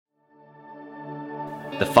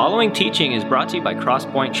The following teaching is brought to you by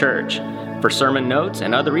Crosspoint Church. For sermon notes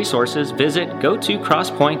and other resources, visit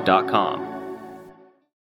gotocrosspoint.com.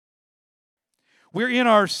 We're in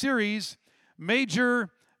our series,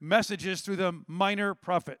 Major Messages Through the Minor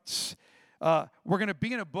Prophets. We're going to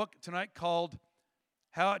be in a book tonight called,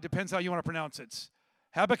 it depends how you want to pronounce it.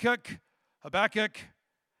 Habakkuk,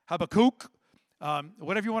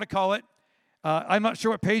 whatever you want to call it. I'm not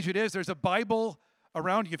sure what page it is. There's a Bible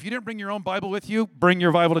around you. If you didn't bring your own Bible with you, bring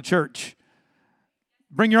your Bible to church.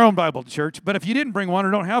 Bring your own Bible to church. But if you didn't bring one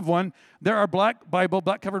or don't have one, there are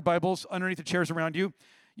black-covered Bibles underneath the chairs around you.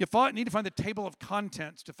 You need to find the table of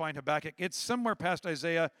contents to find Habakkuk. It's somewhere past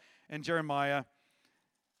Isaiah and Jeremiah.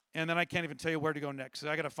 And then I can't even tell you where to go next. So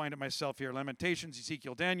I got to find it myself here. Lamentations,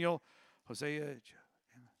 Ezekiel, Daniel, Hosea,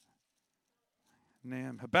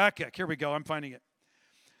 Habakkuk. Here we go. I'm finding it.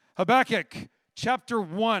 Habakkuk, chapter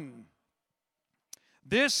 1.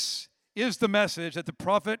 This is the message that the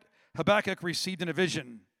prophet Habakkuk received in a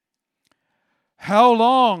vision. How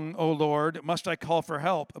long, O Lord, must I call for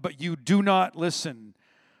help, but you do not listen?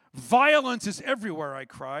 Violence is everywhere, I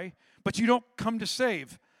cry, but you don't come to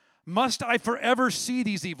save. Must I forever see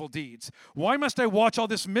these evil deeds? Why must I watch all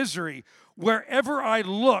this misery? Wherever I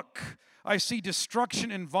look, I see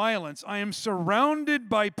destruction and violence. I am surrounded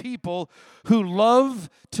by people who love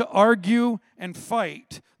to argue and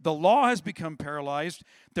fight. The law has become paralyzed.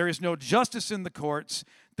 There is no justice in the courts.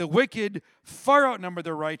 The wicked far outnumber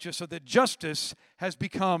the righteous, so that justice has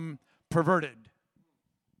become perverted.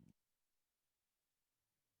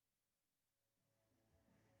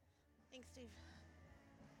 Thanks, Steve.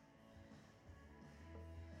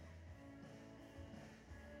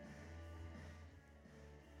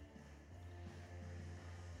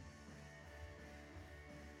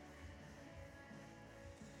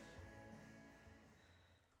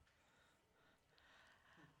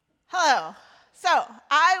 Hello. So,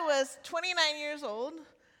 I was 29 years old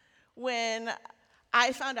when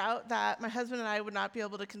I found out that my husband and I would not be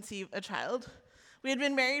able to conceive a child. We had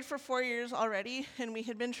been married for 4 years already, and we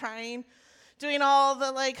had been doing all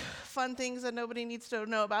the fun things that nobody needs to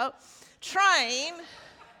know about, trying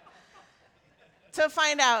to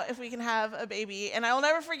find out if we can have a baby. And I will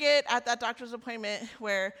never forget at that doctor's appointment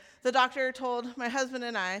where the doctor told my husband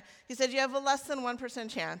and I, he said, you have a less than 1%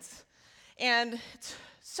 chance. And it's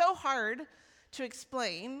so hard to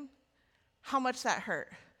explain how much that hurt.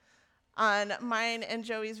 On mine and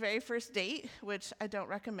Joey's very first date, which I don't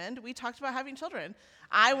recommend, we talked about having children.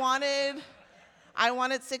 I wanted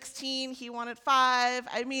 16, he wanted 5.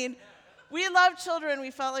 I mean, we loved children.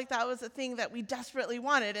 We felt like that was a thing that we desperately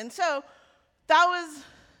wanted. And so that was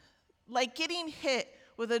like getting hit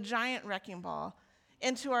with a giant wrecking ball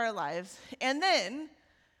into our lives. And then,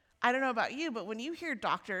 I don't know about you, but when you hear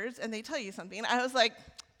doctors and they tell you something, I was like,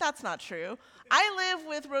 that's not true. I live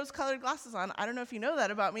with rose-colored glasses on. I don't know if you know that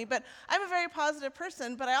about me, but I'm a very positive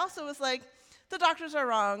person. But I also was like, the doctors are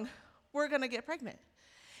wrong. We're going to get pregnant.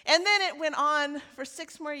 And then it went on for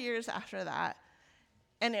 6 more years after that.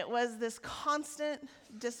 And it was this constant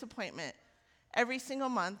disappointment every single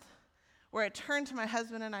month where it turned to my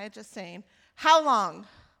husband and I just saying, how long?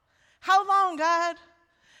 How long, God?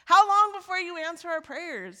 How long before you answer our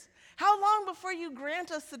prayers? How long before you grant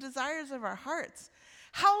us the desires of our hearts?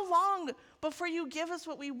 How long before you give us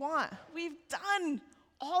what we want? We've done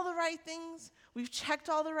all the right things. We've checked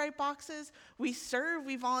all the right boxes. We serve,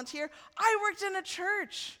 we volunteer. I worked in a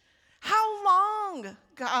church. How long,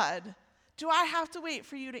 God, do I have to wait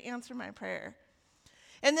for you to answer my prayer?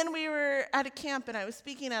 And then we were at a camp, and I was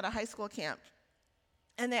speaking at a high school camp.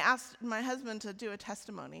 And they asked my husband to do a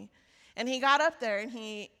testimony. And he got up there, and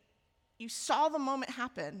you saw the moment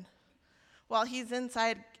happen. While he's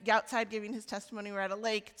outside giving his testimony, we're at a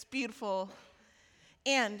lake, it's beautiful.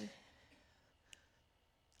 And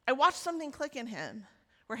I watched something click in him,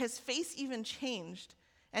 where his face even changed.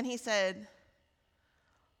 And he said,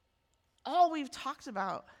 all we've talked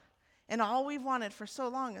about and all we've wanted for so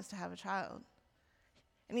long is to have a child.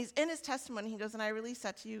 And he's in his testimony, he goes, and I release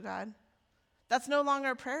that to you, God. That's no longer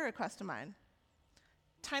a prayer request of mine.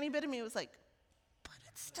 Tiny bit of me was like, but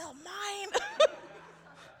it's still mine.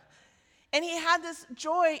 And he had this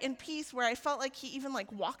joy and peace where I felt like he even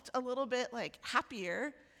walked a little bit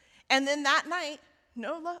happier. And then that night,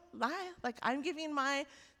 no lie, I'm giving my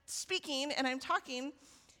speaking and I'm talking.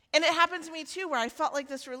 And it happened to me too, where I felt like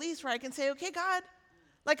this release where I can say, okay, God,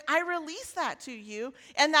 I release that to you.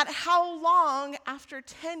 And that how long after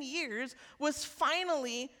 10 years was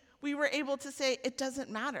finally, we were able to say, it doesn't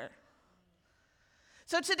matter.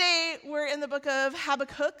 So today we're in the book of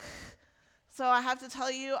Habakkuk. So I have to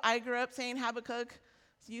tell you, I grew up saying Habakkuk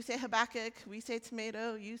You say Habakkuk, we say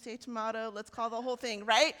tomato, you say tomato, let's call the whole thing,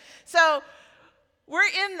 right? So we're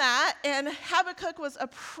in that, and Habakkuk was a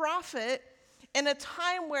prophet in a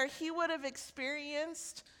time where he would have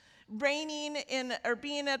experienced reigning in, or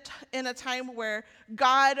being in a time where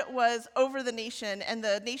God was over the nation, and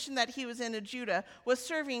the nation that he was in, Judah, was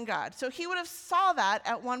serving God. So he would have saw that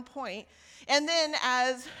at one point. And then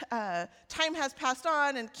as time has passed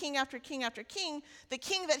on, and king after king after king, the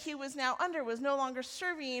king that he was now under was no longer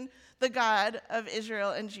serving the God of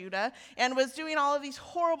Israel and Judah, and was doing all of these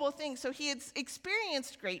horrible things. So he had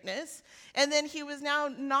experienced greatness, and then he was now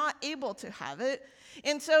not able to have it.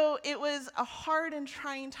 And so it was a hard and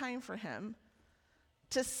trying time for him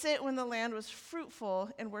to sit when the land was fruitful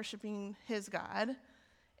in worshiping his God,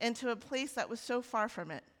 into a place that was so far from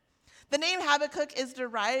it. The name Habakkuk is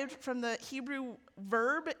derived from the Hebrew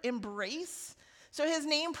verb embrace. So his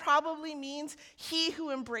name probably means he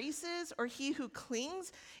who embraces or he who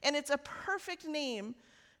clings. And it's a perfect name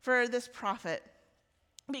for this prophet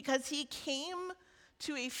because he came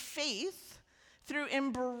to a faith through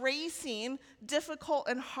embracing difficult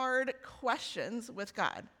and hard questions with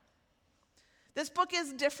God. This book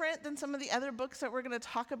is different than some of the other books that we're going to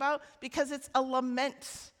talk about because it's a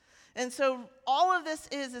lament. And so all of this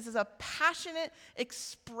is a passionate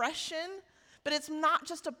expression, but it's not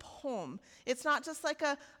just a poem. It's not just like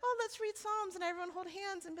let's read Psalms and everyone hold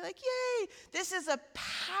hands and be like, yay. This is a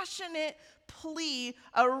passionate plea,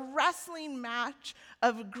 a wrestling match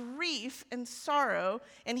of grief and sorrow,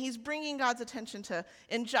 and he's bringing God's attention to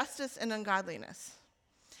injustice and ungodliness.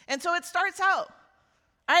 And so it starts out,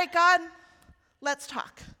 all right, God, let's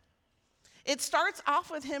talk. It starts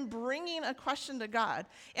off with him bringing a question to God.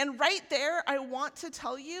 And right there, I want to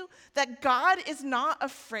tell you that God is not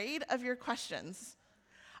afraid of your questions.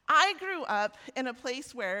 I grew up in a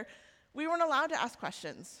place where we weren't allowed to ask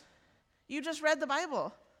questions. You just read the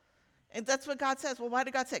Bible. And that's what God says. Well, why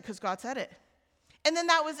did God say it? Because God said it. And then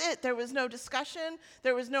that was it. There was no discussion.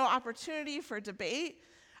 There was no opportunity for debate.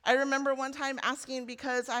 I remember one time asking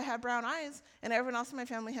because I have brown eyes and everyone else in my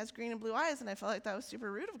family has green and blue eyes, and I felt like that was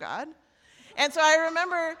super rude of God. And so I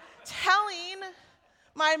remember telling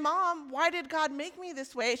my mom, why did God make me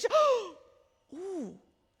this way? She, ooh,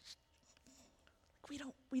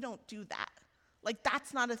 we don't do that. Like,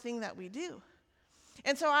 that's not a thing that we do.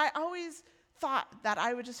 And so I always thought that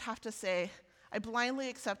I would just have to say, I blindly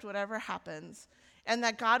accept whatever happens, and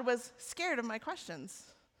that God was scared of my questions.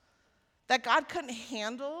 That God couldn't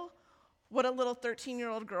handle what a little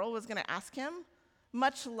 13-year-old girl was going to ask him,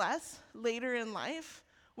 much less later in life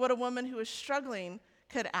what a woman who is struggling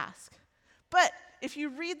could ask. But if you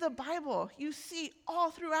read the Bible, you see all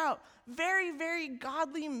throughout very, very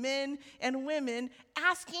godly men and women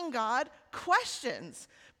asking God questions,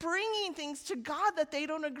 bringing things to God that they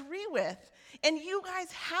don't agree with. And you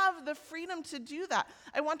guys have the freedom to do that.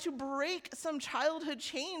 I want to break some childhood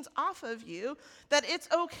chains off of you that it's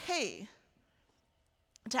okay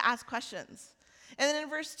to ask questions. And then in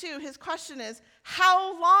verse 2, his question is,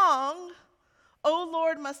 how long, O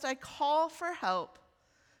Lord, must I call for help,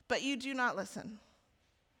 but you do not listen?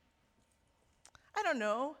 I don't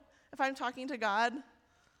know if I'm talking to God,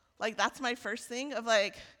 like that's my first thing of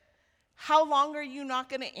like, how long are you not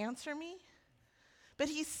going to answer me? But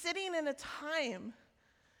he's sitting in a time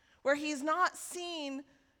where he's not seeing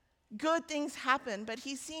good things happen, but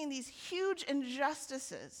he's seeing these huge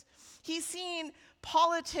injustices. He's seeing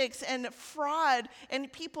politics and fraud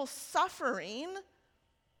and people suffering.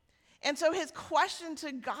 And so his question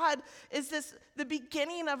to God is the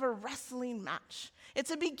beginning of a wrestling match. It's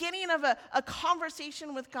a beginning of a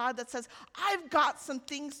conversation with God that says, I've got some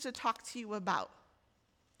things to talk to you about.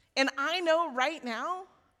 And I know right now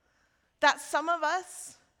that some of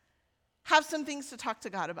us have some things to talk to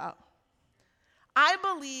God about. I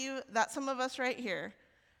believe that some of us right here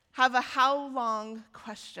have a how long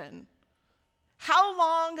question. How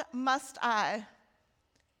long must I?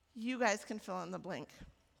 You guys can fill in the blank.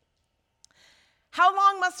 How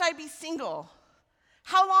long must I be single?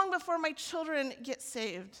 How long before my children get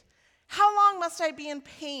saved? How long must I be in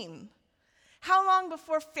pain? How long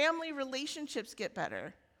before family relationships get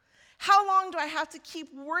better? How long do I have to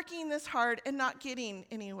keep working this hard and not getting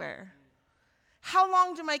anywhere? How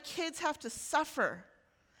long do my kids have to suffer?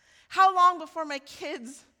 How long before my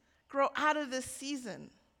kids grow out of this season?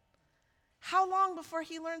 How long before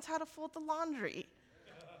he learns how to fold the laundry?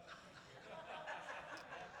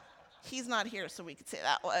 He's not here, so we could say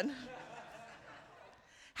that one.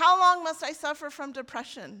 How long must I suffer from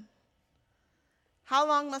depression? How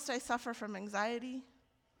long must I suffer from anxiety?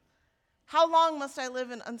 How long must I live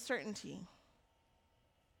in uncertainty?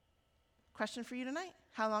 Question for you tonight.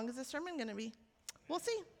 How long is this sermon going to be? We'll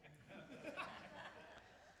see.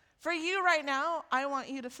 For you right now, I want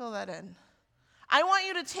you to fill that in. I want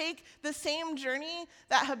you to take the same journey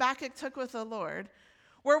that Habakkuk took with the Lord,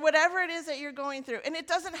 where whatever it is that you're going through, and it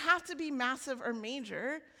doesn't have to be massive or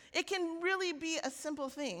major, it can really be a simple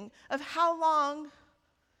thing of how long,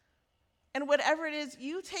 and whatever it is,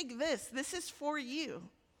 you take this. This is for you.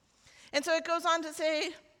 And so it goes on to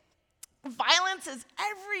say, violence is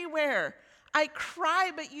everywhere. I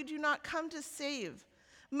cry, but you do not come to save.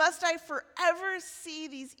 Must I forever see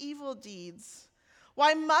these evil deeds?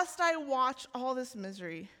 Why must I watch all this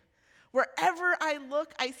misery? Wherever I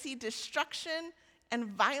look, I see destruction and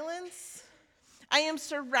violence. I am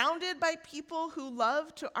surrounded by people who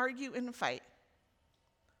love to argue and fight.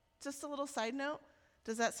 Just a little side note.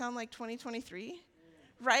 Does that sound like 2023?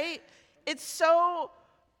 Right? It's so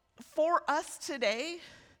for us today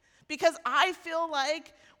because I feel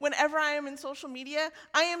like whenever I am in social media,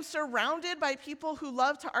 I am surrounded by people who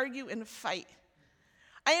love to argue and fight.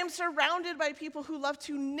 I am surrounded by people who love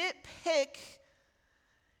to nitpick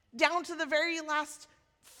down to the very last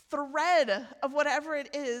thread of whatever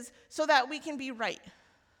it is so that we can be right.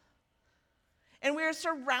 And we are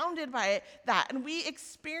surrounded by that, and we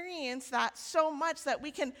experience that so much that we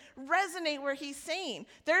can resonate where he's saying.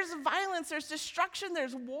 There's violence, there's destruction,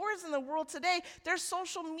 there's wars in the world today. There's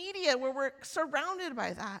social media where we're surrounded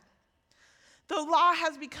by that. The law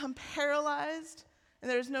has become paralyzed, and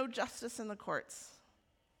there's no justice in the courts.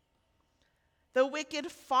 The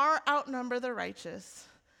wicked far outnumber the righteous,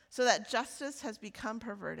 so that justice has become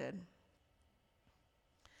perverted.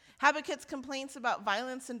 Habakkuk's complaints about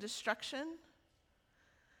violence and destruction,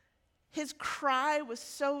 his cry was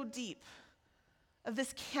so deep of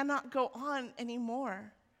this cannot go on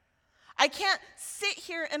anymore. I can't sit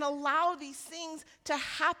here and allow these things to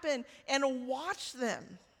happen and watch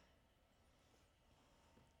them.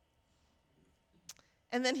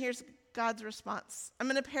 And then here's God's response. I'm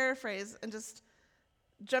going to paraphrase and just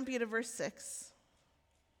jump you to verse 6.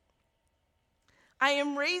 I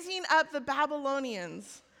am raising up the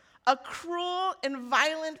Babylonians, a cruel and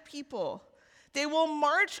violent people. They will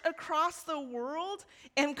march across the world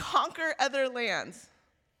and conquer other lands.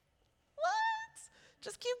 What?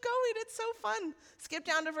 Just keep going. It's so fun. Skip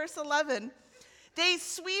down to verse 11. They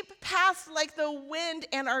sweep past like the wind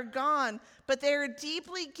and are gone, but they are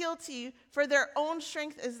deeply guilty, for their own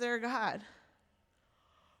strength is their God.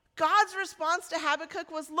 God's response to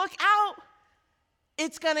Habakkuk was, look out.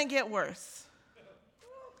 It's going to get worse.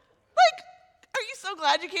 Like, are you so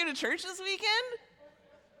glad you came to church this weekend?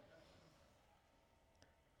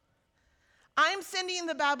 I'm sending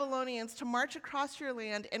the Babylonians to march across your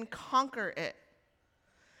land and conquer it.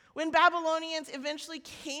 When Babylonians eventually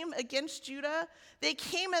came against Judah, they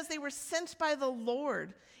came as they were sent by the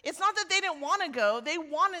Lord. It's not that they didn't want to go, they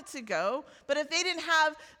wanted to go, but if they didn't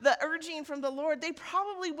have the urging from the Lord, they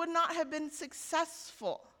probably would not have been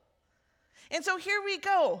successful. And so here we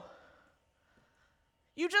go.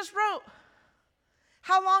 You just wrote,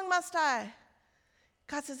 how long must I?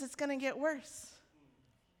 God says it's going to get worse.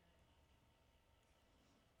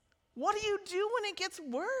 What do you do when it gets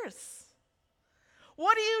worse?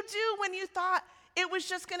 What do you do when you thought it was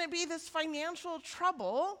just going to be this financial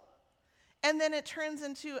trouble and then it turns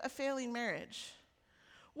into a failing marriage?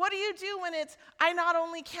 What do you do when it's, I not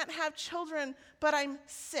only can't have children, but I'm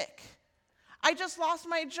sick? I just lost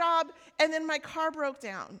my job and then my car broke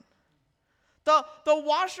down. The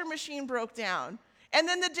washer machine broke down and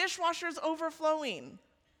then the dishwasher's overflowing.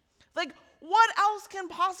 Like, what else can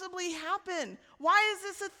possibly happen? Why is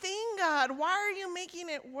this a thing, God? Why are you making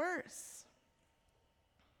it worse?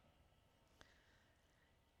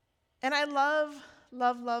 And I love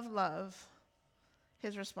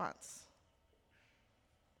his response.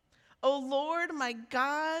 O Lord, my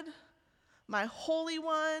God, my Holy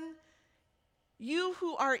One, you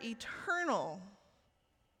who are eternal,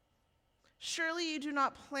 surely you do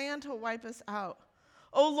not plan to wipe us out.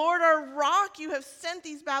 O Lord, our rock, you have sent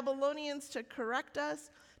these Babylonians to correct us,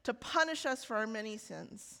 to punish us for our many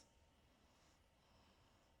sins.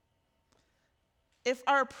 If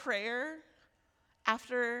our prayer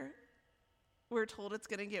after we're told it's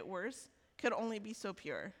going to get worse could only be so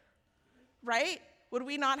pure, right? Would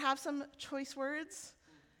we not have some choice words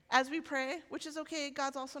as we pray? Which is okay.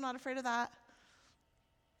 God's also not afraid of that.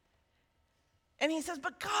 And he says,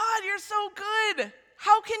 but God, you're so good.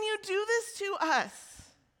 How can you do this to us?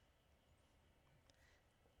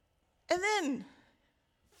 And then,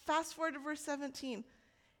 fast forward to verse 17.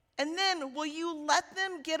 And then, will you let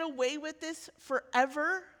them get away with this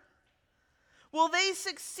forever? Will they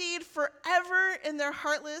succeed forever in their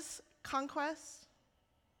heartless conquest?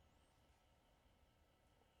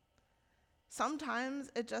 Sometimes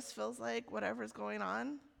it just feels like whatever's going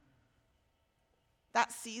on,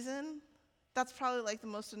 that season, that's probably like the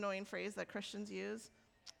most annoying phrase that Christians use.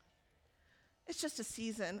 It's just a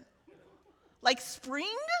season. Like spring?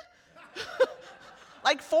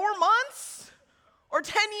 Like 4 months? Or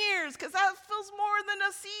 10 years? Because that feels more than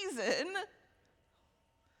a season.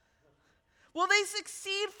 Will they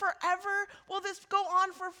succeed forever? Will this go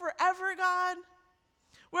on for forever, God?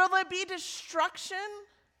 Will there be destruction?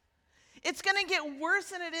 It's going to get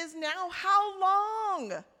worse than it is now. How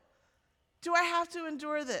long do I have to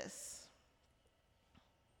endure this?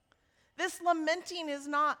 This lamenting is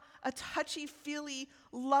not a touchy-feely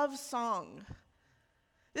love song.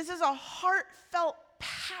 This is a heartfelt,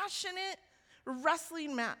 passionate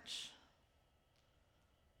wrestling match.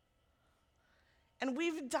 And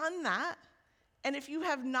we've done that. And if you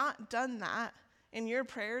have not done that in your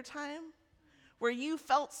prayer time, where you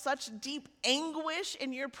felt such deep anguish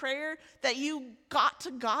in your prayer that you got to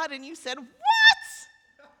God and you said,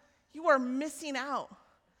 "What?" You are missing out.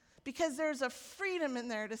 Because there's a freedom in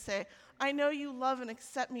there to say, "I know you love and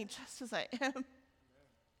accept me just as I am."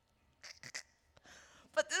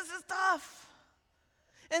 But this is tough.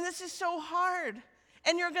 And this is so hard.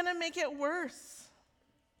 And you're going to make it worse.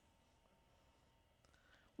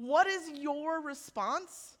 What is your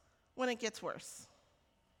response when it gets worse?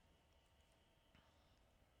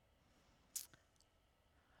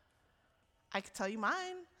 I could tell you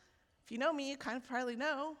mine. If you know me, you kind of probably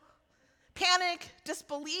know. Panic,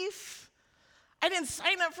 disbelief. I didn't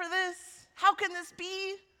sign up for this. How can this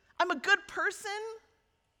be? I'm a good person.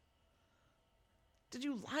 Did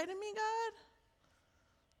you lie to me, God?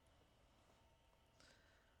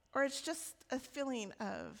 Or it's just a feeling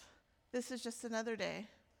of, this is just another day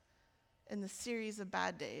in the series of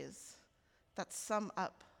bad days that sum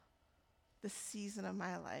up the season of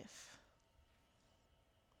my life.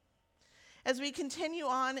 As we continue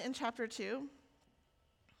on in chapter 2,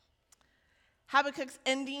 Habakkuk's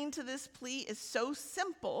ending to this plea is so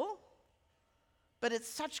simple, but it's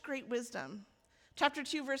such great wisdom. Chapter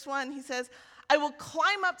 2, verse 1, he says, "I will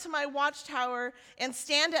climb up to my watchtower and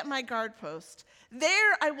stand at my guard post.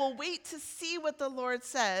 There I will wait to see what the Lord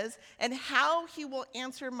says and how he will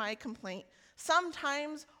answer my complaint."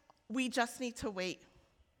 Sometimes we just need to wait.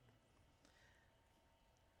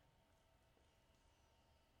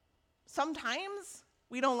 Sometimes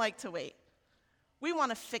we don't like to wait. We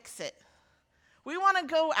want to fix it. We want to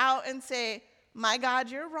go out and say, "My God,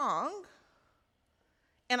 you're wrong,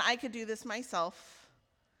 and I could do this myself,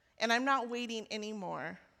 and I'm not waiting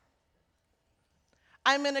anymore.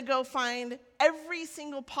 I'm going to go find every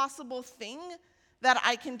single possible thing that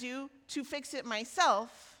I can do to fix it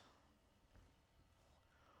myself,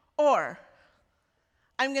 or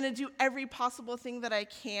I'm going to do every possible thing that I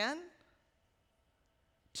can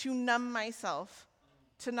to numb myself,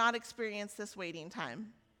 to not experience this waiting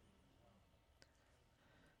time."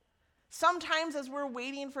 Sometimes as we're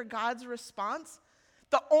waiting for God's response,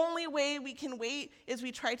 the only way we can wait is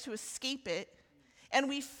we try to escape it, and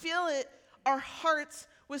we fill our hearts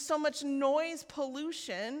with so much noise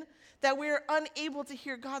pollution that we're unable to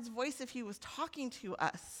hear God's voice if he was talking to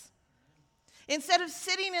us. Instead of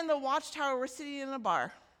sitting in the watchtower, we're sitting in a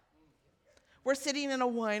bar. We're sitting in a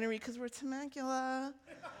winery because we're Temecula.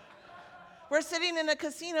 We're sitting in a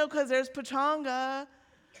casino because there's Pachanga.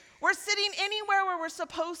 We're sitting anywhere where we're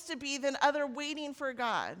supposed to be than other waiting for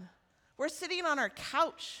God. We're sitting on our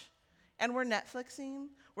couch and we're Netflixing,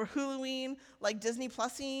 we're Huluing, like Disney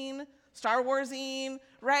Plusing, Star Warsing,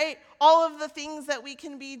 right? All of the things that we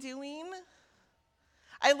can be doing.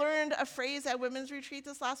 I learned a phrase at women's retreat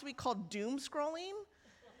this last week called doom scrolling.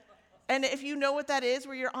 And if you know what that is,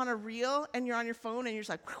 where you're on a reel and you're on your phone and you're just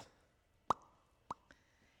like, whew.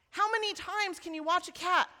 How many times can you watch a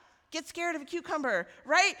cat get scared of a cucumber,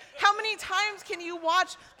 right? How many times can you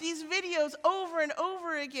watch these videos over and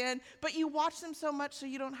over again, but you watch them so much so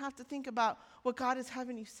you don't have to think about what God is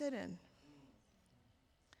having you sit in?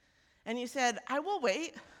 And you said, "I will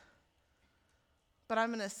wait, but I'm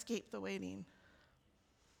going to escape the waiting."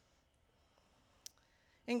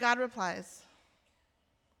 And God replies,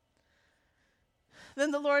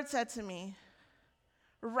 "Then the Lord said to me,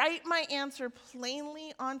 write my answer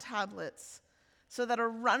plainly on tablets so that a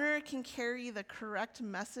runner can carry the correct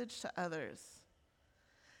message to others.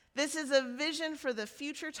 This is a vision for the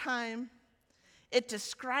future time. It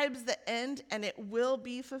describes the end, and it will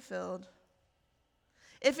be fulfilled.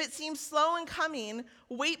 If it seems slow in coming,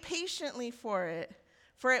 wait patiently for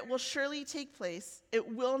it will surely take place. It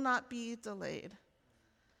will not be delayed."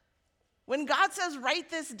 When God says, write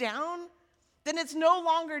this down, then it's no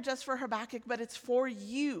longer just for Habakkuk, but it's for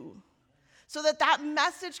you. so that that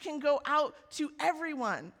message can go out to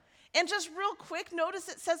everyone. And just real quick, notice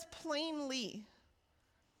it says plainly.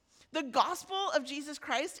 The gospel of Jesus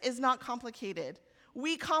Christ is not complicated.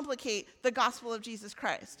 We complicate the gospel of Jesus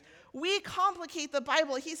Christ. We complicate the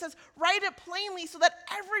Bible. He says, write it plainly so that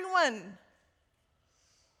everyone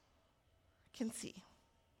can see.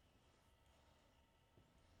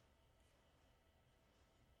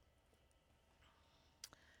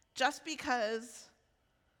 Just because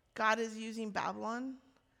God is using Babylon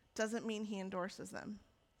doesn't mean he endorses them.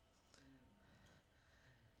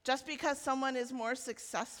 Just because someone is more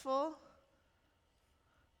successful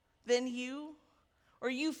than you, or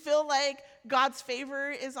you feel like God's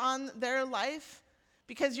favor is on their life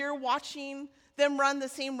because you're watching them run the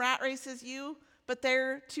same rat race as you, but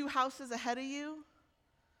they're 2 houses ahead of you.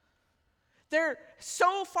 They're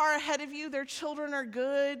so far ahead of you, their children are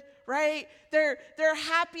good, right? They're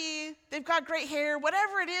happy, they've got great hair,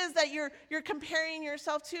 whatever it is that you're comparing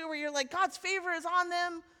yourself to, where you're like, God's favor is on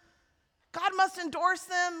them. God must endorse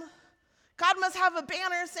them. God must have a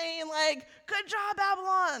banner saying like, good job,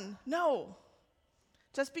 Babylon. No.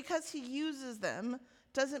 Just because he uses them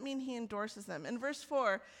doesn't mean he endorses them. In verse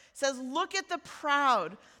 4, it says, look at the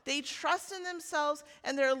proud. They trust in themselves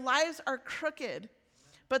and their lives are crooked.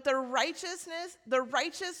 But the righteous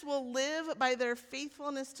will live by their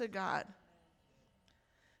faithfulness to God.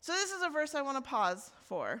 So this is a verse I want to pause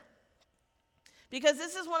for. Because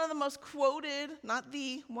this is one of the most quoted, not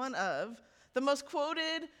the one of, the most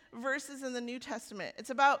quoted verses in the New Testament. It's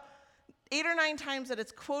about 8 or 9 times that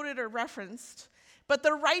it's quoted or referenced. But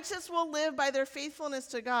the righteous will live by their faithfulness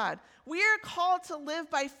to God. We are called to live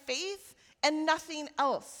by faith and nothing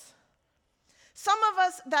else. Some of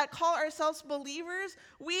us that call ourselves believers,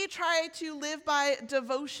 we try to live by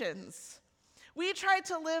devotions. We try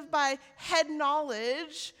to live by head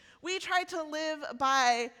knowledge. We try to live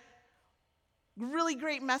by really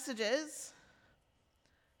great messages.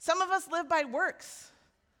 Some of us live by works.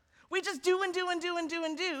 We just do and do and do and do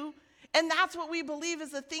and do, and that's what we believe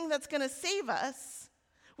is the thing that's going to save us.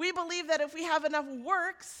 We believe that if we have enough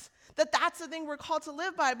works, that that's the thing we're called to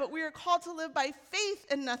live by, but we are called to live by faith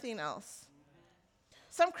and nothing else.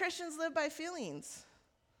 Some Christians live by feelings.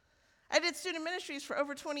 I did student ministries for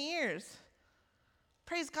over 20 years.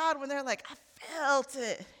 Praise God when they're like, I felt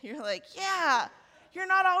it. You're like, yeah, you're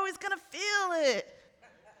not always going to feel it.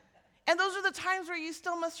 And those are the times where you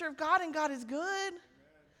still must serve God, and God is good.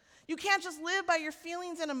 You can't just live by your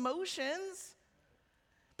feelings and emotions,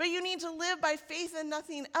 but you need to live by faith and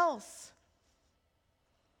nothing else.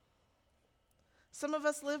 Some of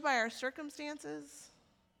us live by our circumstances.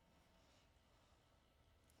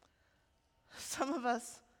 Some of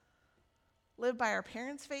us live by our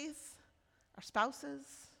parents' faith, our spouses.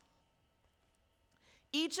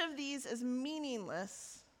 Each of these is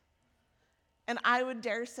meaningless, and I would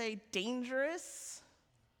dare say dangerous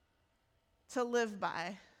to live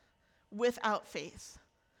by without faith.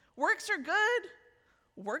 Works are good.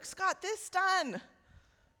 Works got this done.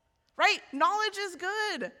 Right? Knowledge is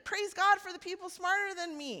good. Praise God for the people smarter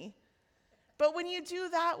than me. But when you do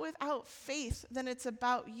that without faith, then it's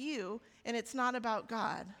about you and it's not about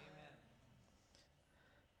God. Amen.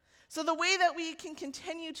 So the way that we can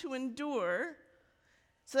continue to endure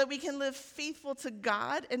so that we can live faithful to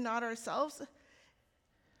God and not ourselves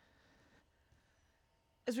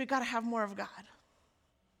is we've got to have more of God.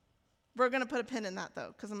 We're going to put a pin in that,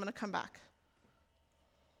 though, because I'm going to come back.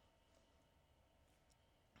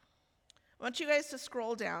 I want you guys to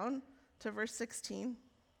scroll down to verse 16.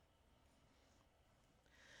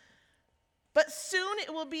 But soon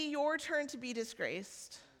it will be your turn to be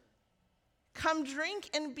disgraced. Come drink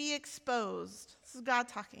and be exposed. This is God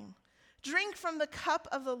talking. Drink from the cup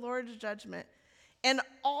of the Lord's judgment, and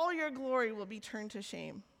all your glory will be turned to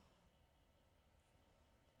shame.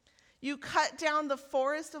 You cut down the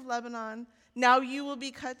forest of Lebanon, now you will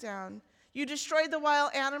be cut down. You destroyed the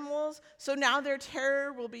wild animals, so now their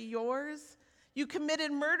terror will be yours. You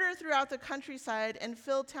committed murder throughout the countryside and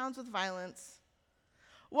filled towns with violence.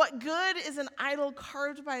 What good is an idol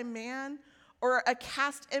carved by man, or a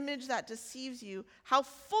cast image that deceives you? How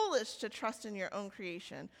foolish to trust in your own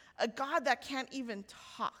creation, a God that can't even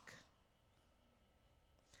talk.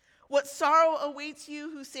 What sorrow awaits you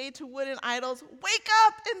who say to wooden idols, wake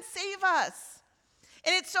up and save us.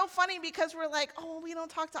 And it's so funny because we're like, oh, we don't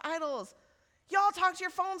talk to idols. Y'all talk to your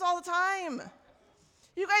phones all the time.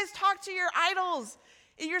 You guys talk to your idols.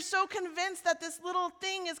 And you're so convinced that this little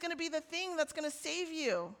thing is going to be the thing that's going to save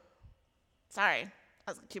you. Sorry,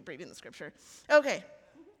 I was going to keep reading the scripture. Okay.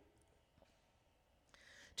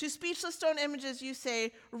 To speechless stone images you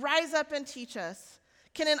say, rise up and teach us.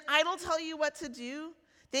 Can an idol tell you what to do?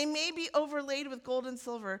 They may be overlaid with gold and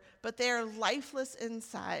silver, but they are lifeless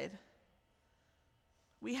inside.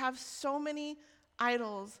 We have so many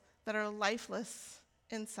idols that are lifeless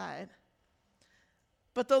inside.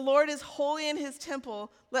 But the Lord is holy in his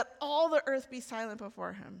temple. Let all the earth be silent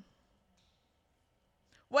before him.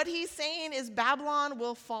 What he's saying is Babylon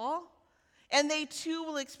will fall, and they too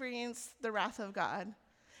will experience the wrath of God.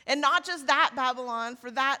 And not just that Babylon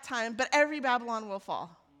for that time, but every Babylon will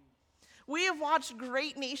fall. We have watched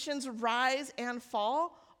great nations rise and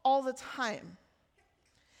fall all the time.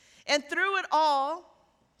 And through it all,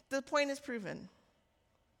 the point is proven.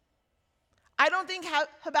 I don't think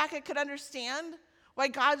Habakkuk could understand why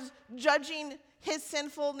God's judging his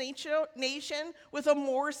sinful nation with a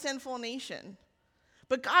more sinful nation.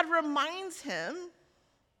 But God reminds him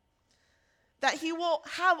that he will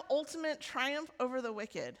have ultimate triumph over the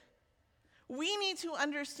wicked. We need to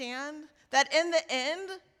understand that in the end,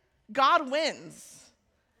 God wins.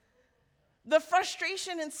 The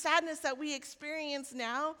frustration and sadness that we experience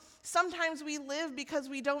now, sometimes we live because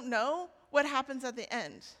we don't know what happens at the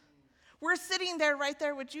end. We're sitting there right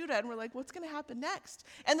there with Judah, and we're like, what's going to happen next?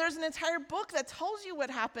 And there's an entire book that tells you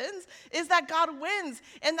what happens, is that God wins,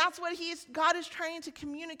 and that's what God is trying to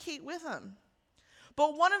communicate with him.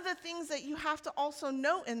 But one of the things that you have to also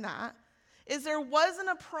note in that is there wasn't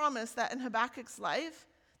a promise that in Habakkuk's life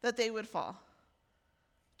that they would fall.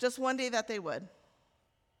 Just one day that they would.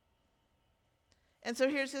 And so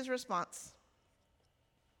here's his response.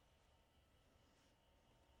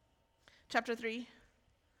 Chapter 3.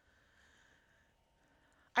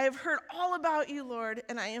 I have heard all about you, Lord,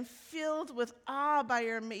 and I am filled with awe by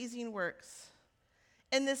your amazing works.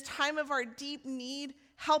 In this time of our deep need,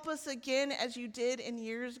 help us again as you did in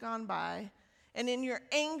years gone by. And in your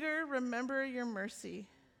anger, remember your mercy.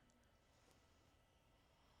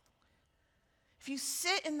 If you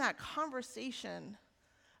sit in that conversation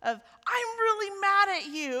of, I'm really mad at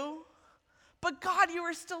you, but God, you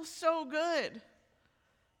are still so good.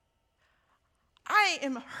 I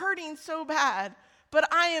am hurting so bad,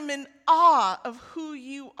 but I am in awe of who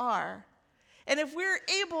you are. And if we're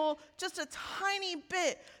able, just a tiny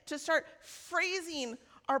bit, to start phrasing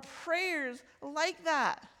our prayers like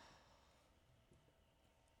that.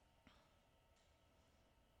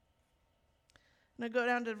 I'm going to go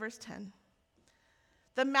down to verse 10.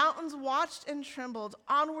 The mountains watched and trembled.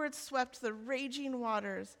 Onward swept the raging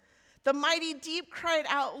waters. The mighty deep cried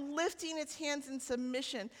out, lifting its hands in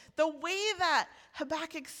submission. The way that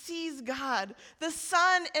Habakkuk sees God, the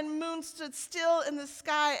sun and moon stood still in the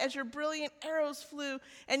sky as your brilliant arrows flew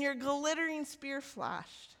and your glittering spear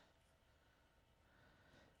flashed.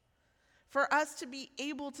 For us to be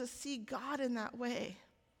able to see God in that way.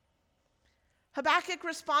 Habakkuk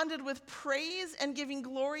responded with praise and giving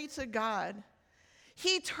glory to God.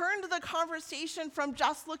 He turned the conversation from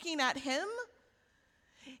just looking at him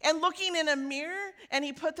and looking in a mirror, and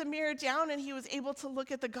he put the mirror down and he was able to look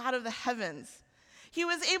at the God of the heavens. He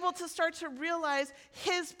was able to start to realize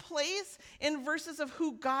his place in verses of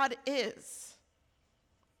who God is.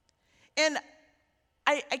 And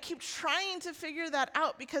I keep trying to figure that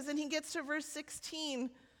out, because then he gets to verse 16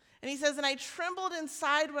 and he says, and I trembled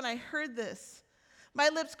inside when I heard this. My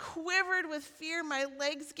lips quivered with fear, my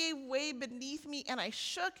legs gave way beneath me, and I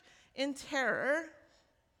shook in terror.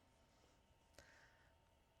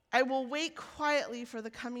 I will wait quietly for the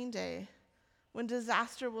coming day when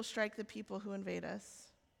disaster will strike the people who invade us.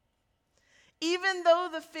 Even though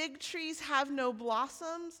the fig trees have no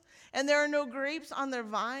blossoms and there are no grapes on their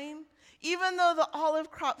vine, even though the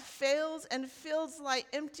olive crop fails and fields lie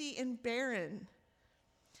empty and barren,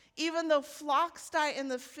 even though flocks die in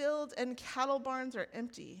the field and cattle barns are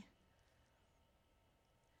empty.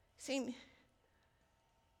 Saying,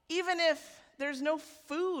 even if there's no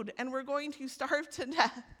food and we're going to starve to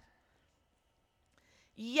death,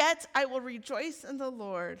 yet I will rejoice in the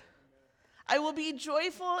Lord. I will be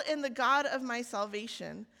joyful in the God of my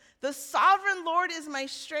salvation. The sovereign Lord is my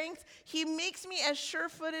strength. He makes me as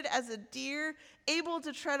sure-footed as a deer, able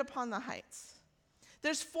to tread upon the heights.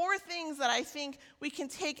 There's 4 things that I think we can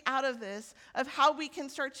take out of this, of how we can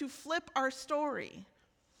start to flip our story.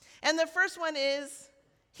 And the first one is,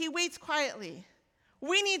 he waits quietly.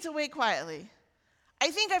 We need to wait quietly. I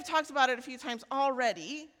think I've talked about it a few times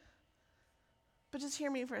already, but just hear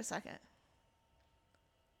me for a second.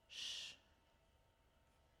 Shh.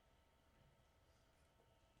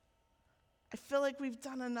 I feel like we've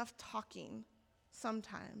done enough talking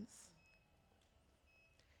sometimes.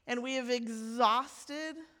 And we have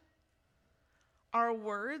exhausted our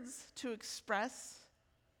words to express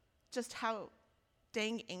just how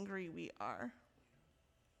dang angry we are.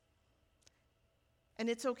 And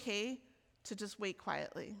it's okay to just wait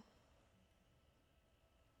quietly.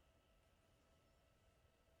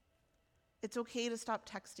 It's okay to stop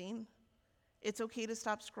texting. It's okay to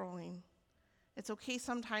stop scrolling. It's okay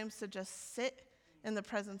sometimes to just sit in the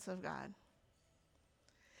presence of God.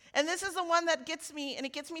 And this is the one that gets me, and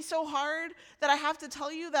it gets me so hard that I have to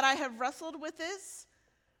tell you that I have wrestled with this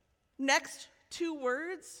next 2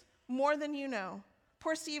 words more than you know.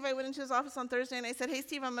 Poor Steve, I went into his office on Thursday and I said, hey,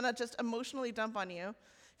 Steve, I'm going to just emotionally dump on you.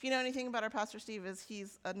 If you know anything about our pastor Steve,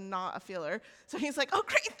 he's not a feeler. So he's like, oh,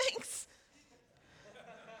 great, thanks.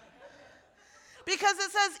 Because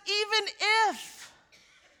it says, even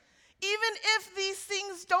if these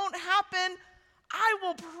things don't happen, I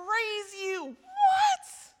will praise you. What?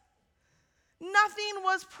 Nothing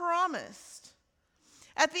was promised.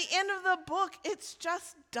 At the end of the book, it's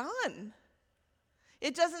just done.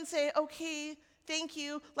 It doesn't say, okay, thank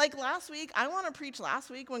you. Like last week, I want to preach last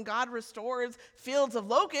week when God restores fields of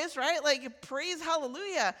locusts, right? Like, praise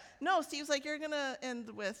hallelujah. No, Steve's like, you're going to end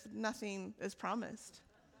with nothing is promised.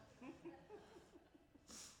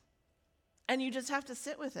 And you just have to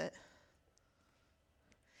sit with it.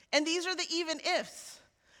 And these are the even ifs.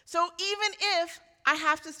 So even if I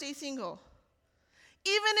have to stay single,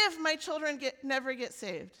 even if my children never get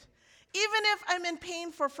saved, even if I'm in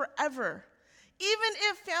pain for forever, even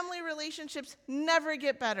if family relationships never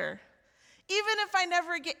get better, even if I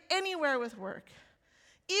never get anywhere with work,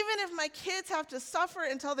 even if my kids have to suffer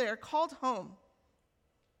until they are called home,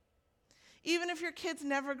 even if your kids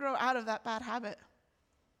never grow out of that bad habit,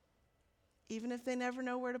 even if they never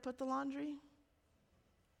know where to put the laundry,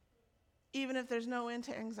 even if there's no end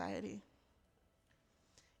to anxiety,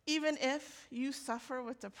 even if you suffer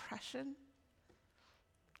with depression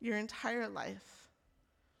your entire life,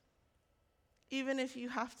 even if you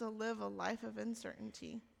have to live a life of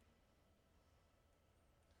uncertainty,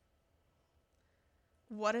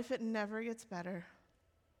 what if it never gets better?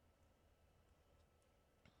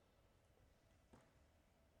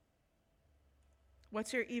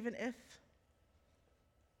 What's your even if?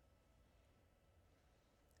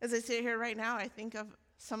 As I sit here right now, I think of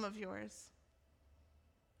some of yours.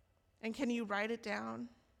 And can you write it down?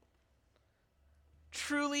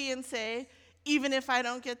 Truly and say, even if I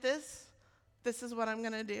don't get this, this is what I'm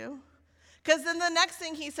going to do. Because then the next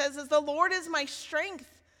thing he says is, the Lord is my strength.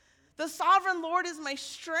 The sovereign Lord is my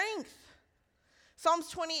strength.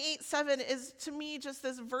 Psalms 28:7 is, to me, just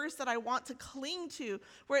this verse that I want to cling to,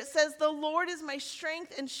 where it says, the Lord is my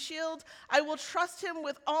strength and shield. I will trust him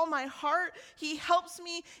with all my heart. He helps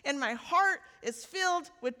me, and my heart is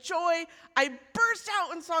filled with joy. I burst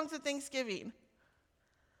out in songs of thanksgiving.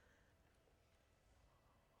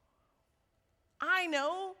 I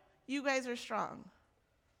know you guys are strong.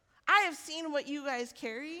 I have seen what you guys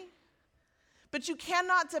carry, but you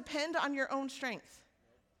cannot depend on your own strength.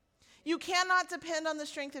 You cannot depend on the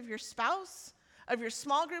strength of your spouse, of your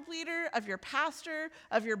small group leader, of your pastor,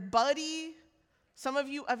 of your buddy, some of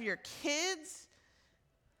you of your kids.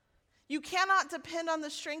 You cannot depend on the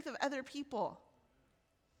strength of other people.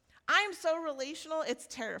 I'm so relational, it's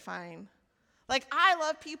terrifying. Like, I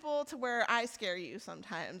love people to where I scare you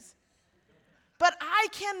sometimes. But I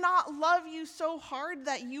cannot love you so hard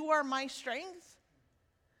that you are my strength.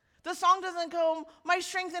 The song doesn't go, my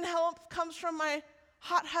strength and help comes from my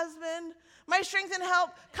hot husband. My strength and help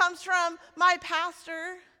comes from my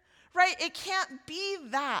pastor, right? It can't be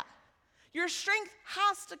that. Your strength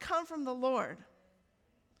has to come from the Lord.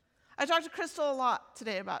 I talked to Crystal a lot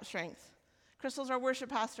today about strength. Crystal's our worship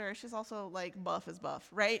pastor. She's also like buff as buff,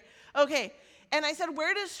 right? Okay, and I said,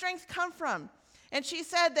 where does strength come from? And she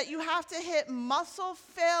said that you have to hit muscle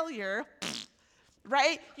failure,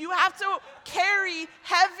 right? You have to carry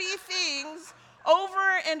heavy things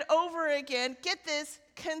over and over again. Get this,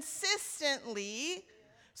 consistently.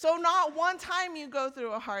 So not one time you go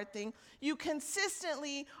through a hard thing. You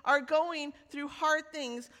consistently are going through hard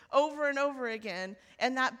things over and over again,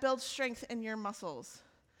 and that builds strength in your muscles.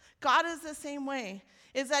 God is the same way,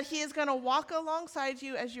 is that he is going to walk alongside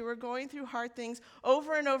you as you are going through hard things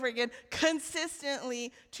over and over again,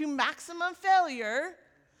 consistently, to maximum failure,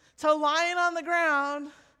 to lying on the ground,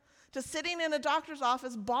 to sitting in a doctor's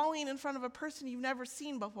office bawling in front of a person you've never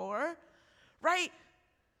seen before, right?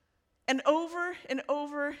 And over and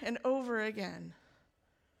over and over again.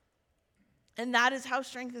 And that is how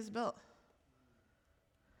strength is built.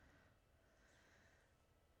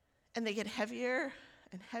 And they get heavier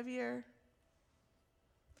and heavier.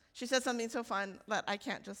 She said something so fun that I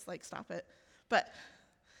can't just stop it. But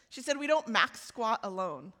she said, we don't max squat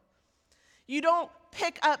alone. You don't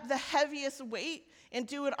pick up the heaviest weight and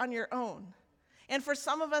do it on your own. And for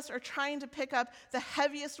some of us are trying to pick up the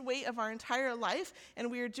heaviest weight of our entire life,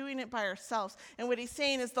 and we are doing it by ourselves. And what he's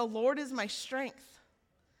saying is, the Lord is my strength.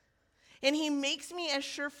 And he makes me as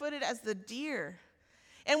sure-footed as the deer.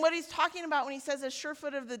 And what he's talking about when he says as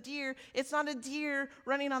sure-footed of the deer, it's not a deer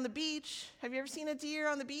running on the beach. Have you ever seen a deer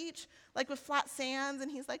on the beach? Like with flat sands,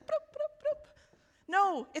 and he's like, bloop, bloop, bloop.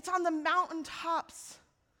 No, it's on the mountaintops.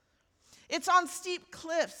 It's on steep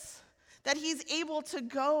cliffs that he's able to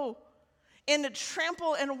go and to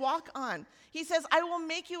trample and walk on. He says, I will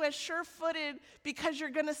make you as sure-footed because you're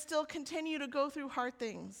going to still continue to go through hard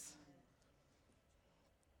things.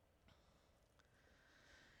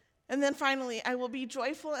 And then finally, I will be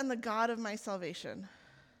joyful in the God of my salvation.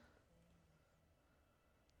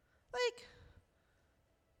 Like,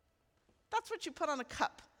 that's what you put on a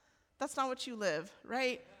cup. That's not what you live,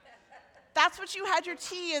 right? That's what you had your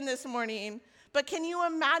tea in this morning. But can you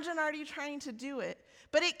imagine already trying to do it?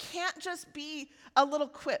 But it can't just be a little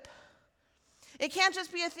quip. It can't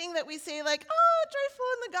just be a thing that we say like, oh, joyful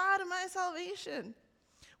in the God of my salvation.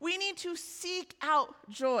 We need to seek out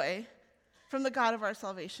joy from the God of our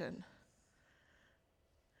salvation.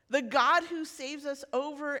 The God who saves us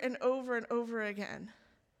over and over and over again.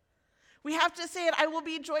 We have to say it, I will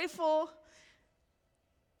be joyful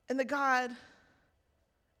in the God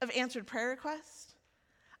of answered prayer requests.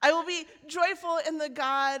 I will be joyful in the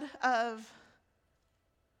God of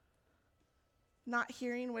not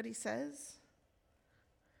hearing what he says.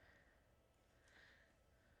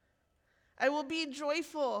 I will be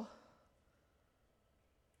joyful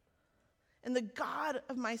in the God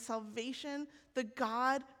of my salvation, the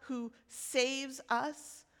God who saves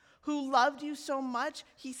us, who loved you so much,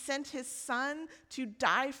 he sent his son to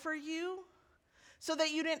die for you so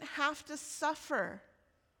that you didn't have to suffer.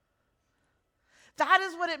 That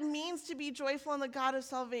is what it means to be joyful in the God of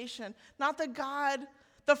salvation, not the God,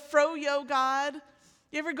 the froyo God.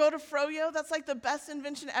 You ever go to froyo? That's like the best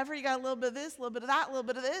invention ever. You got a little bit of this, a little bit of that, a little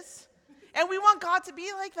bit of this. And we want God to be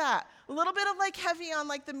like that. A little bit of like heavy on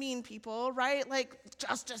like the mean people, right? Like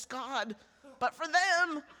justice God, but for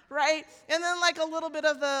them, right? And then like a little bit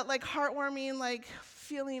of the like heartwarming, like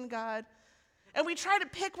feeling God. And we try to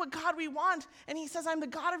pick what God we want. And he says, I'm the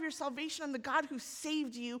God of your salvation. I'm the God who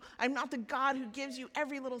saved you. I'm not the God who gives you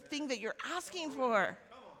every little thing that you're asking for.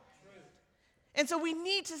 And so we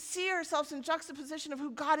need to see ourselves in juxtaposition of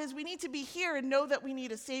who God is. We need to be here and know that we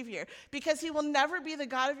need a Savior, because he will never be the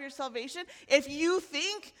God of your salvation if you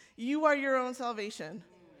think you are your own salvation.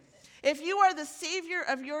 If you are the Savior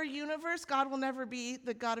of your universe, God will never be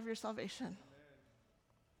the God of your salvation.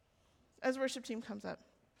 As worship team comes up.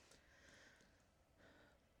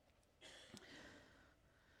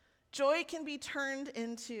 Joy can be turned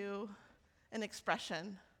into an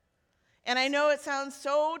expression. And I know it sounds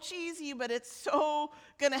so cheesy, but it's so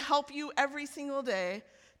going to help you every single day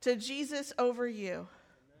to Jesus over you. Amen.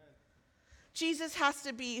 Jesus has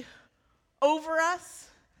to be over us.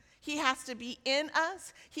 He has to be in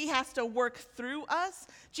us. He has to work through us.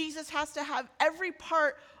 Jesus has to have every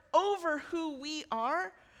part over who we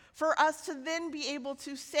are for us to then be able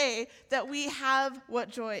to say that we have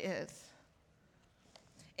what joy is.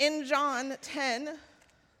 In John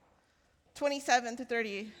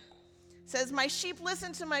 10:27-30, says, my sheep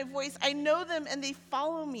listen to my voice. I know them and they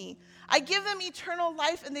follow me. I give them eternal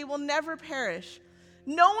life and they will never perish.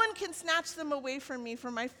 No one can snatch them away from me, for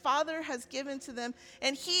my Father has given to them,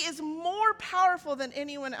 and he is more powerful than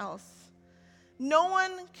anyone else. No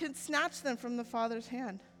one can snatch them from the Father's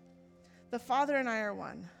hand. The Father and I are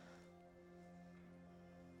one.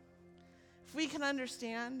 If we can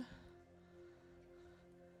understand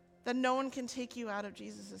that no one can take you out of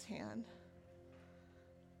Jesus' hand.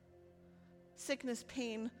 Sickness,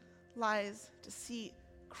 pain, lies, deceit,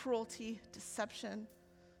 cruelty, deception.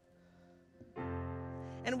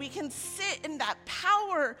 And we can sit in that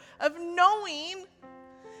power of knowing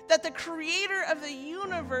that the creator of the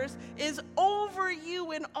universe is over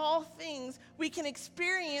you in all things. We can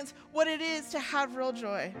experience what it is to have real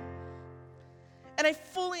joy. And I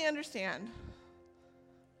fully understand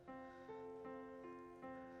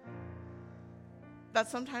that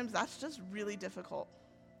sometimes that's just really difficult.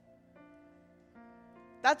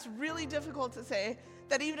 That's really difficult to say,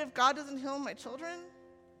 that even if God doesn't heal my children,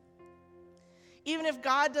 even if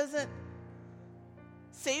God doesn't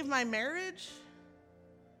save my marriage,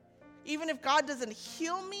 even if God doesn't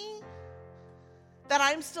heal me, that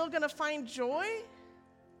I'm still going to find joy.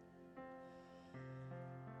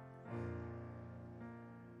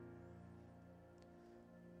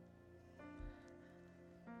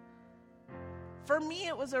 For me,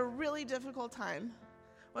 it was a really difficult time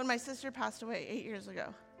when my sister passed away 8 years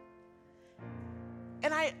ago.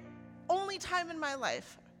 And I only time in my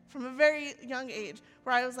life, from a very young age,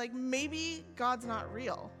 where I was like, maybe God's not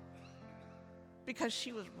real, because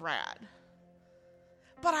she was rad.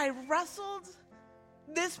 But I wrestled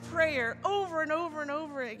this prayer over and over and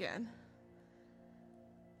over again.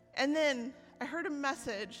 And then I heard a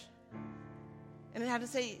message, and it had to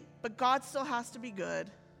say, but God still has to be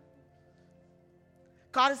good.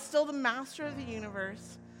 God is still the master of the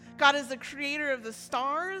universe. God is the creator of the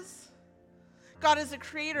stars. God is the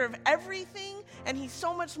creator of everything, and he's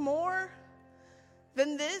so much more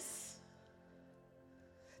than this.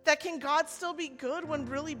 That can God still be good when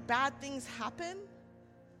really bad things happen?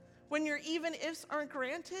 When your even ifs aren't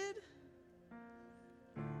granted?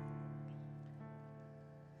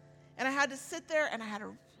 And I had to sit there and I had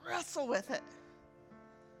to wrestle with it.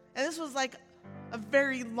 And this was like a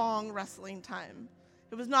very long wrestling time.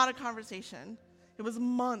 It was not a conversation. It was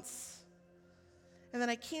months. And then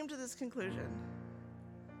I came to this conclusion.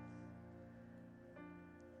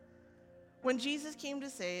 When Jesus came to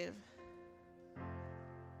save,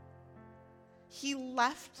 he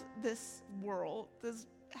left this world, this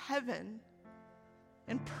heaven,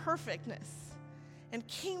 in perfectness, and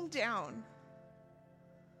came down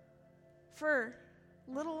for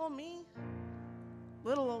little old me,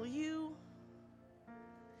 little old you.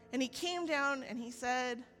 And he came down and he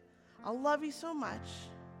said, I love you so much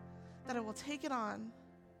that I will take it on.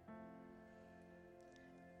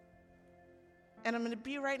 And I'm going to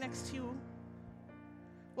be right next to you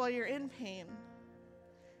while you're in pain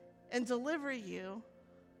and deliver you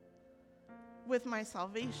with my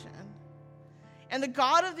salvation. And the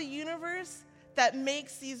God of the universe that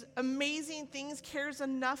makes these amazing things cares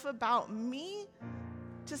enough about me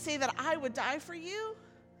to say that I would die for you,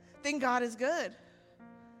 then God is good.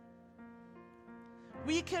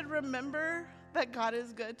 We could remember that God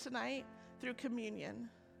is good tonight through communion.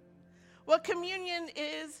 What communion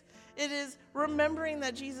is, it is remembering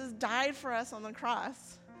that Jesus died for us on the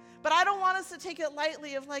cross. But I don't want us to take it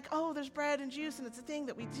lightly of like, oh, there's bread and juice and it's a thing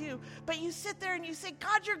that we do. But you sit there and you say,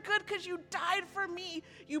 God, you're good because you died for me.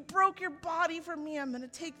 You broke your body for me. I'm going to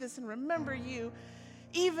take this and remember you,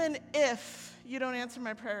 even if you don't answer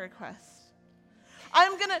my prayer request.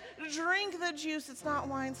 I'm going to drink the juice. It's not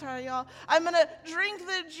wine, sorry, y'all. I'm going to drink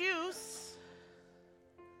the juice,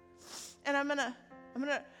 and I'm going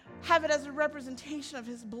to have it as a representation of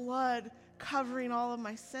his blood covering all of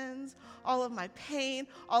my sins, all of my pain,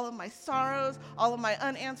 all of my sorrows, all of my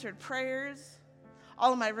unanswered prayers,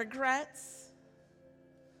 all of my regrets.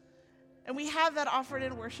 And we have that offered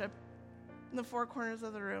in worship in the four corners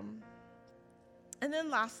of the room. And then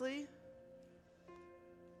lastly,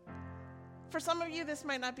 for some of you, this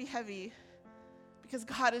might not be heavy because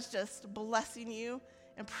God is just blessing you,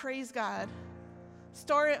 and praise God.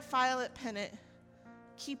 Store it, file it, pin it,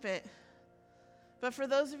 keep it. But for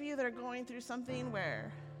those of you that are going through something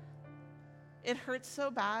where it hurts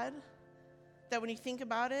so bad that when you think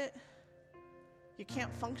about it, you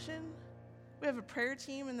can't function, we have a prayer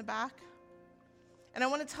team in the back. And I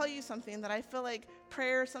want to tell you something that I feel like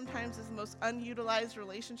prayer sometimes is the most unutilized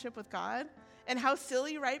relationship with God. And how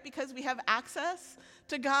silly, right? Because we have access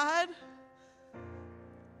to God.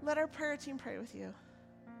 Let our prayer team pray with you.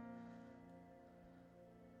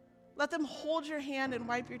 Let them hold your hand and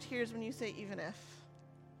wipe your tears when you say even if.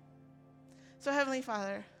 So Heavenly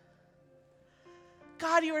Father,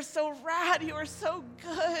 God, you are so rad. You are so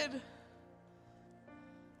good.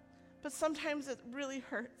 But sometimes it really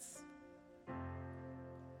hurts.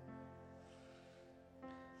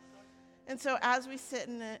 And so as we sit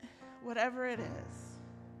in it, whatever it is,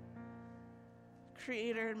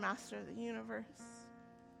 creator and master of the universe,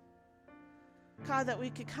 God, that we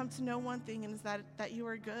could come to know one thing, and is that you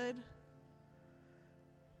are good.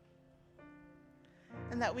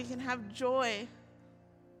 And that we can have joy.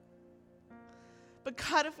 But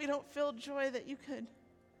God, if we don't feel joy, that you could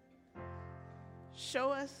show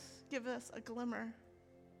us, give us a glimmer.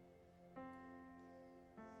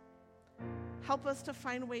 Help us to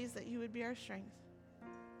find ways that you would be our strength.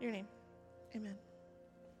 In your name, amen.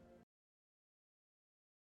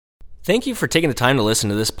 Thank you for taking the time to listen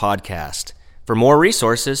to this podcast. For more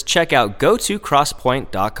resources, check out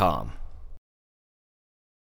gotocrosspoint.com.